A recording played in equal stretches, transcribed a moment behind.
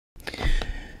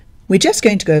we're just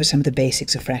going to go over some of the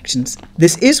basics of fractions.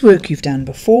 This is work you've done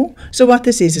before, so what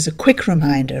this is a quick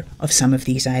reminder of some of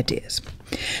these ideas.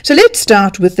 So let's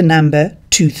start with the number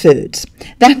 2/3.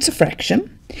 That's a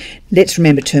fraction. Let's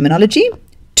remember terminology.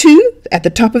 2 at the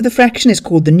top of the fraction is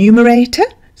called the numerator.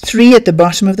 3 at the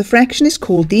bottom of the fraction is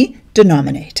called the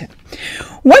denominator.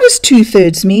 What does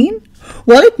 2/3 mean?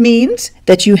 Well, it means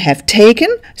that you have taken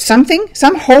something,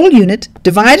 some whole unit,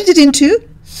 divided it into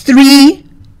 3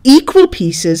 equal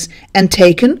pieces and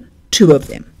taken 2 of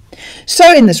them.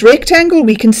 So in this rectangle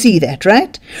we can see that,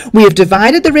 right? We have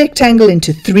divided the rectangle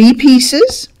into 3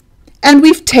 pieces and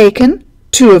we've taken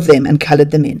 2 of them and coloured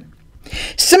them in.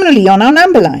 Similarly, on our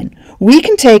number line, we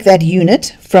can take that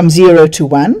unit from 0 to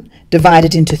 1, divide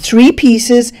it into 3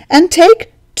 pieces and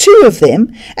take 2 of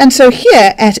them, and so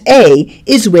here at A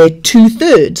is where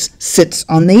 2/3 sits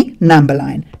on the number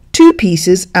line, 2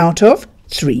 pieces out of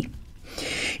 3.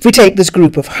 If we take this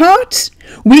group of hearts,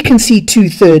 we can see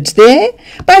 2/3 there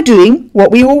by doing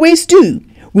what we always do.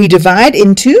 We divide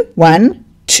into 1,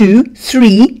 2,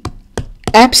 3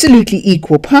 absolutely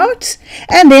equal parts,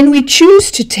 and then we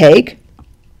choose to take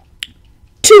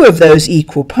 2 of those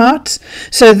equal parts,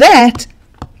 so that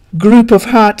group of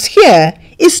hearts here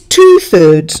is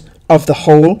 2/3 of the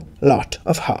whole lot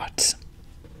of hearts.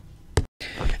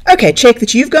 Okay, check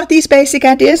that you've got these basic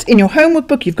ideas. In your homework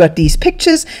book, you've got these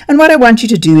pictures, and what I want you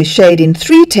to do is shade in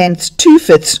 3/10,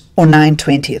 2/5, or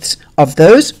 9/20 of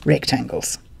those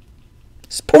rectangles.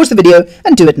 Just pause the video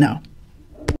and do it now.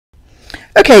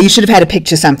 Okay, you should have had a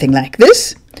picture something like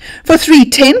this. For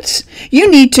 3/10, you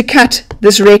need to cut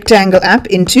this rectangle up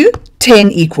into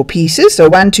 10 equal pieces, so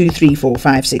 1, 2, 3, 4,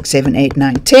 5, 6, 7, 8,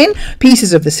 9, 10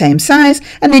 pieces of the same size,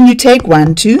 and then you take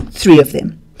 1, 2, 3 of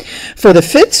them. For the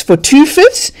fifths, for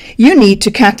 2/5, you need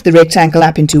to cut the rectangle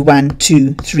up into 1,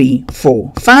 2, 3,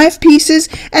 4, 5 pieces,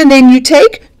 and then you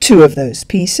take 2 of those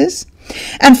pieces.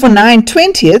 And for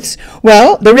 9/20,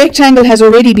 well, the rectangle has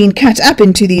already been cut up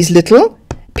into these little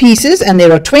pieces, and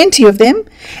there are 20 of them,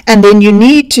 and then you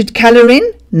need to colour in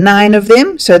 9 of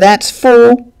them, so that's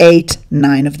 4, 8,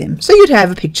 9 of them. So you'd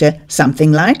have a picture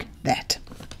something like that.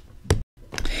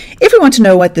 If we want to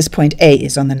know what this point A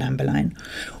is on the number line,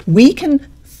 we can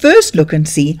first look and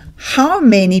see how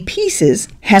many pieces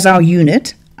has our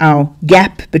unit, our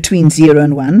gap between 0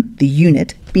 and 1, the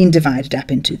unit, been divided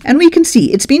up into. And we can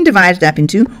see it's been divided up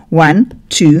into 1,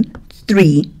 2,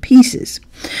 3 pieces.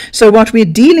 So what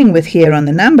we're dealing with here on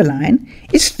the number line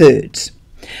is thirds.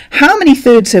 How many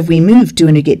thirds have we moved to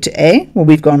when we get to A? Well,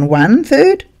 we've gone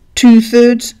 1/3,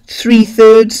 2/3,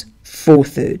 3/3,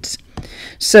 4/3.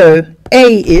 So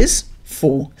A is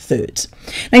 4/3.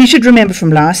 Now you should remember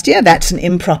from last year that's an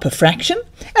improper fraction,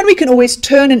 and we can always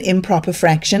turn an improper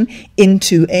fraction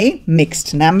into a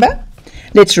mixed number.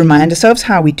 Let's remind ourselves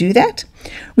how we do that.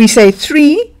 We say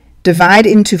 3 divide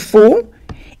into 4.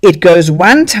 It goes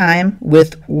 1 time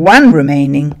with 1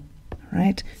 remaining,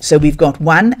 right? So we've got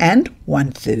 1 and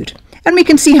 1/3. And we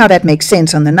can see how that makes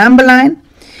sense on the number line.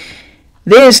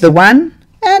 There's the 1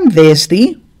 and there's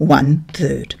the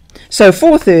 1/3. So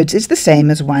 4/3 is the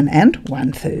same as 1 and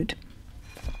 1/3.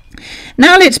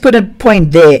 Now let's put a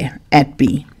point there at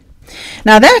B.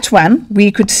 Now that one we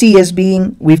could see as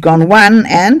being, we've gone 1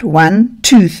 and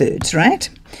 1/2, right?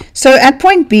 So at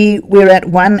point B we're at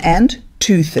 1 and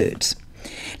 2/3.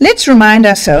 Let's remind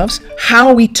ourselves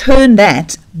how we turn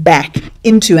that back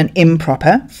into an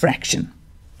improper fraction.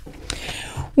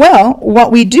 Well,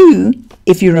 what we do,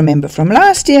 if you remember from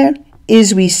last year,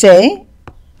 is we say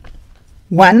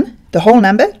 1, the whole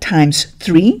number, times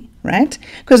 3, right?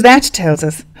 Because that tells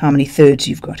us how many thirds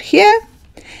you've got here.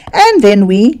 And then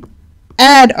we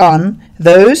add on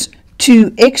those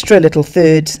 2 extra little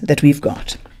thirds that we've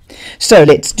got. So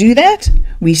let's do that.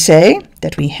 We say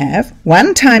that we have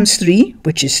 1 times 3,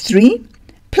 which is 3,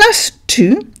 plus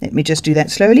 2, let me just do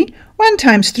that slowly, 1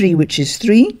 times 3, which is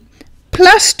 3,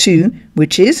 plus 2,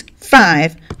 which is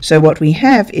 5. So what we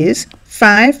have is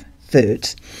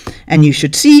 5/3. And you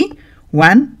should see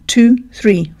 1, 2,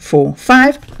 3, 4,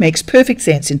 5 makes perfect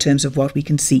sense in terms of what we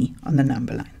can see on the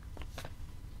number line.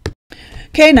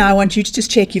 Okay, now I want you to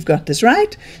just check you've got this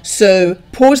right. So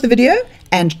pause the video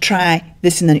and try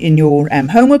this in your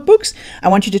homework books. I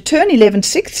want you to turn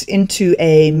 11/6 into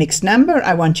a mixed number.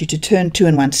 I want you to turn 2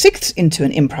 1/6 into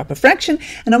an improper fraction.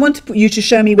 And I want you to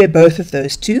show me where both of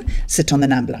those two sit on the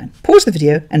number line. Pause the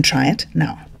video and try it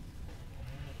now.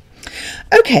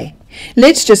 Okay,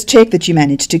 let's just check that you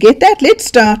managed to get that. Let's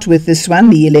start with this one,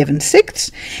 the 11/6,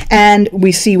 and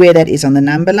we see where that is on the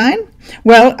number line.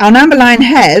 Well, our number line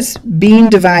has been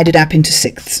divided up into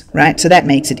sixths, right? So that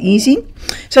makes it easy.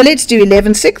 So let's do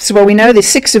 11 sixths. Well, we know there's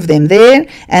 6 of them there,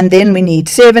 and then we need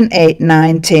 7, 8,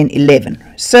 9, 10, 11.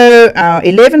 So our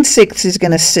 11 sixths is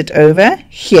going to sit over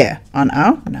here on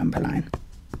our number line.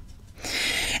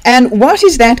 And what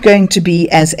is that going to be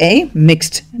as a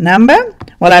mixed number?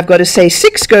 Well, I've got to say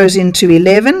 6 goes into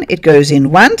 11. It goes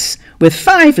in once with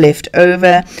 5 left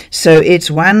over. So it's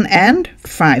 1 and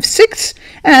 5 sixths.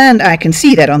 And I can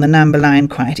see that on the number line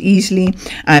quite easily.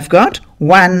 I've got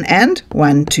 1 and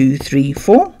 1, 2, 3,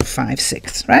 4, 5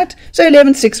 sixths, right? So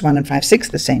 11 sixths, 1 and 5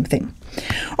 sixths, the same thing.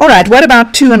 All right, what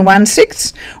about 2 and 1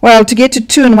 sixths? Well, to get to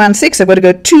 2 and 1 sixths, I've got to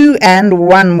go 2 and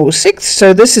 1 more sixths.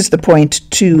 So this is the point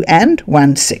 2 and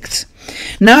 1 sixths.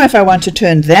 Now, if I want to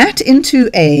turn that into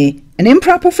an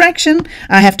improper fraction,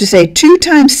 I have to say 2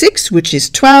 times 6, which is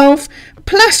 12,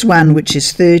 plus 1, which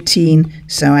is 13.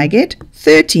 So I get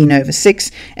 13 over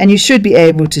 6. And you should be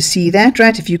able to see that,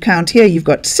 right? If you count here, you've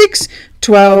got 6,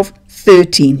 12,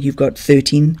 13. You've got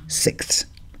 13 sixths.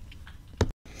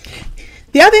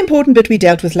 The other important bit we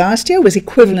dealt with last year was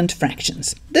equivalent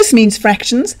fractions. This means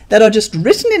fractions that are just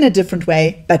written in a different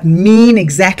way but mean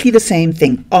exactly the same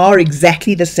thing, are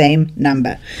exactly the same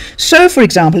number. So, for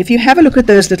example, if you have a look at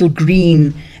those little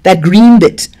that green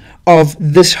bit of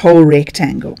this whole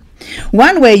rectangle,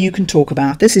 one way you can talk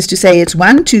about this is to say it's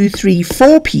 1, 2, 3,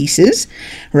 4 pieces,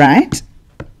 right,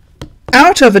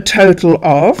 out of a total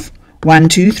of 1,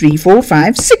 2, 3, 4,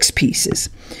 5, 6 pieces.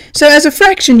 So as a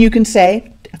fraction you can say,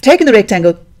 I've taken the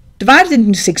rectangle, divided it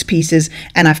into 6 pieces,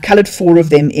 and I've coloured 4 of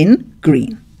them in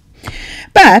green.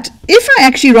 But if I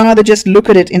actually rather just look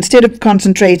at it, instead of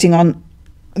concentrating on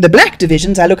the black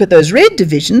divisions, I look at those red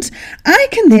divisions, I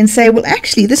can then say, well,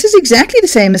 actually, this is exactly the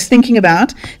same as thinking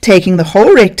about taking the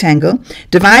whole rectangle,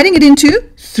 dividing it into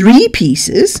 3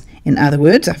 pieces. In other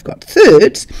words, I've got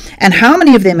thirds. And how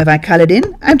many of them have I coloured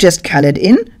in? I've just coloured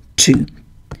in 2.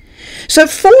 So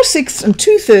 4 sixths and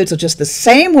 2 thirds are just the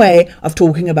same way of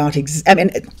talking about,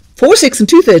 4 sixths and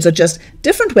 2 thirds are just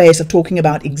different ways of talking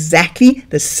about exactly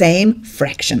the same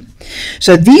fraction.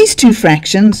 So these two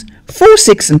fractions, 4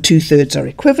 sixths and 2 thirds, are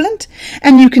equivalent,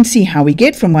 and you can see how we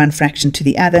get from one fraction to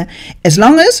the other as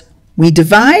long as we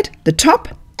divide the top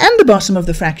and the bottom of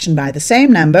the fraction by the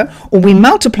same number, or we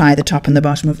multiply the top and the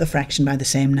bottom of the fraction by the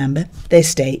same number. They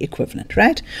stay equivalent,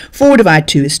 right? 4 divided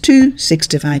 2 is 2, 6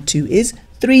 divided 2 is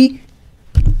 3,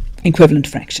 equivalent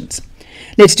fractions.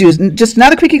 Let's do just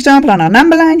another quick example on our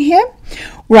number line here.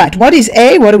 Right, what is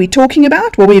A? What are we talking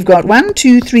about? Well, we've got 1,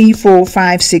 2, 3, 4,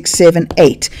 5, 6, 7,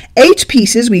 8. 8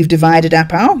 pieces we've divided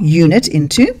up our unit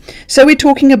into, so we're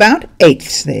talking about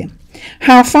eighths there.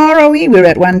 How far are we? We're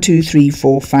at 1, 2, 3,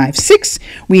 4, 5, 6.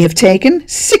 We have taken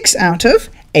 6 out of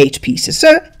 8 pieces,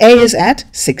 so A is at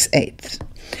 6 eighths.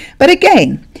 But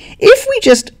again, if we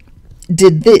just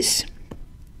did this,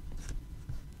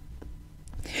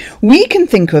 we can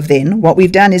think of then what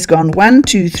we've done is gone 1,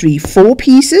 2, 3, 4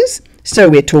 pieces. So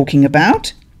we're talking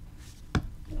about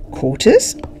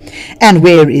quarters. And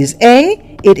where is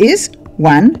A? It is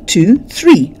 1, 2,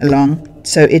 3 along.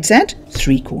 So it's at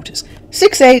 3 quarters.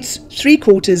 6 eighths, 3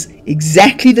 quarters,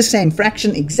 exactly the same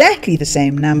fraction, exactly the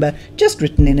same number, just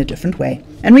written in a different way.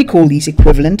 And we call these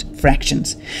equivalent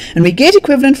fractions. And we get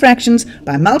equivalent fractions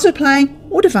by multiplying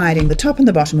or dividing the top and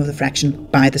the bottom of the fraction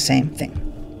by the same thing.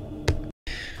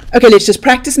 Okay, let's just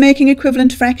practice making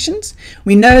equivalent fractions.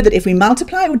 We know that if we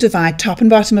multiply or divide top and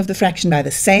bottom of the fraction by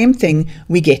the same thing,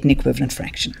 we get an equivalent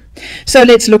fraction. So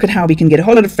let's look at how we can get a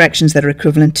whole lot of fractions that are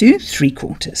equivalent to 3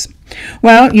 quarters.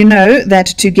 Well, you know that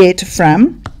to get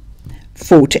from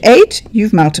 4 to 8,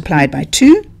 you've multiplied by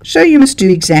 2, so you must do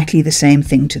exactly the same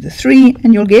thing to the 3,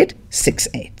 and you'll get 6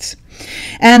 eighths.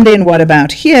 And then what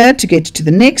about here to get to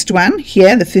the next one,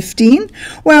 here, the 15?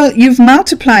 Well, you've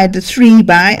multiplied the 3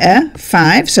 by a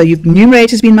 5, so your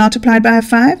numerator has been multiplied by a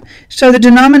 5, so the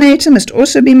denominator must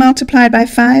also be multiplied by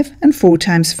 5, and 4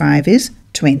 times 5 is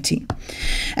 20.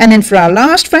 And then for our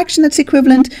last fraction that's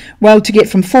equivalent, well, to get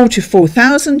from 4 to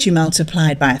 4,000, you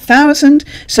multiplied by 1,000,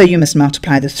 so you must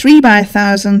multiply the 3 by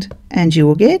 1,000, and you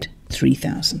will get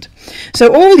 3,000.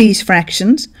 So all these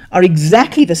fractions are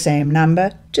exactly the same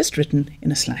number, just written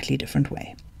in a slightly different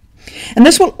way. And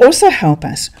this will also help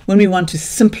us when we want to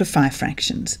simplify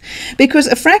fractions, because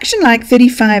a fraction like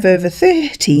 35 over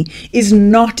 30 is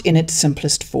not in its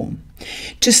simplest form.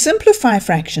 To simplify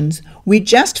fractions, we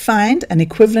just find an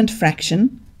equivalent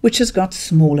fraction which has got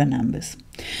smaller numbers.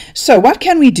 So what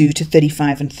can we do to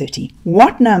 35 and 30?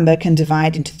 What number can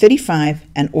divide into 35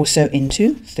 and also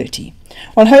into 30?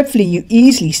 Well, hopefully you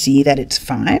easily see that it's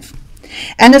 5.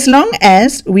 And as long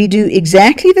as we do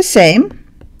exactly the same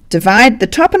divide the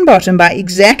top and bottom by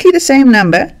exactly the same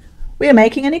number, we are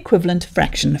making an equivalent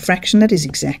fraction, a fraction that is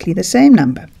exactly the same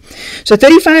number. So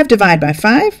 35 divided by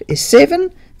 5 is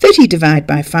 7, 30 divided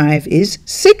by 5 is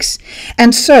 6,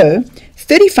 and so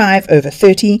 35 over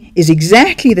 30 is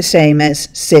exactly the same as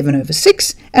 7 over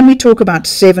 6, and we talk about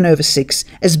 7 over 6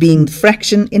 as being the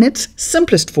fraction in its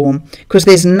simplest form, because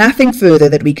there's nothing further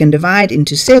that we can divide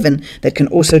into 7 that can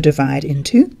also divide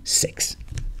into 6.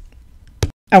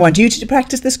 I want you to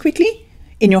practice this quickly.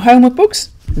 In your homework books,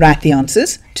 write the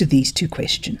answers to these two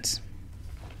questions.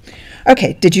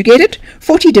 Okay, did you get it?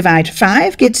 40 divided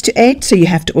 5 gets to 8, so you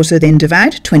have to also then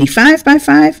divide 25 by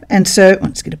 5, and so,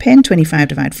 let's get a pen, 25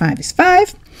 divided 5 is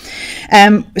 5.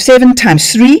 7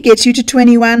 times 3 gets you to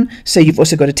 21, so you've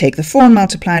also got to take the 4 and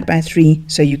multiply it by 3,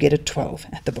 so you get a 12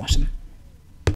 at the bottom.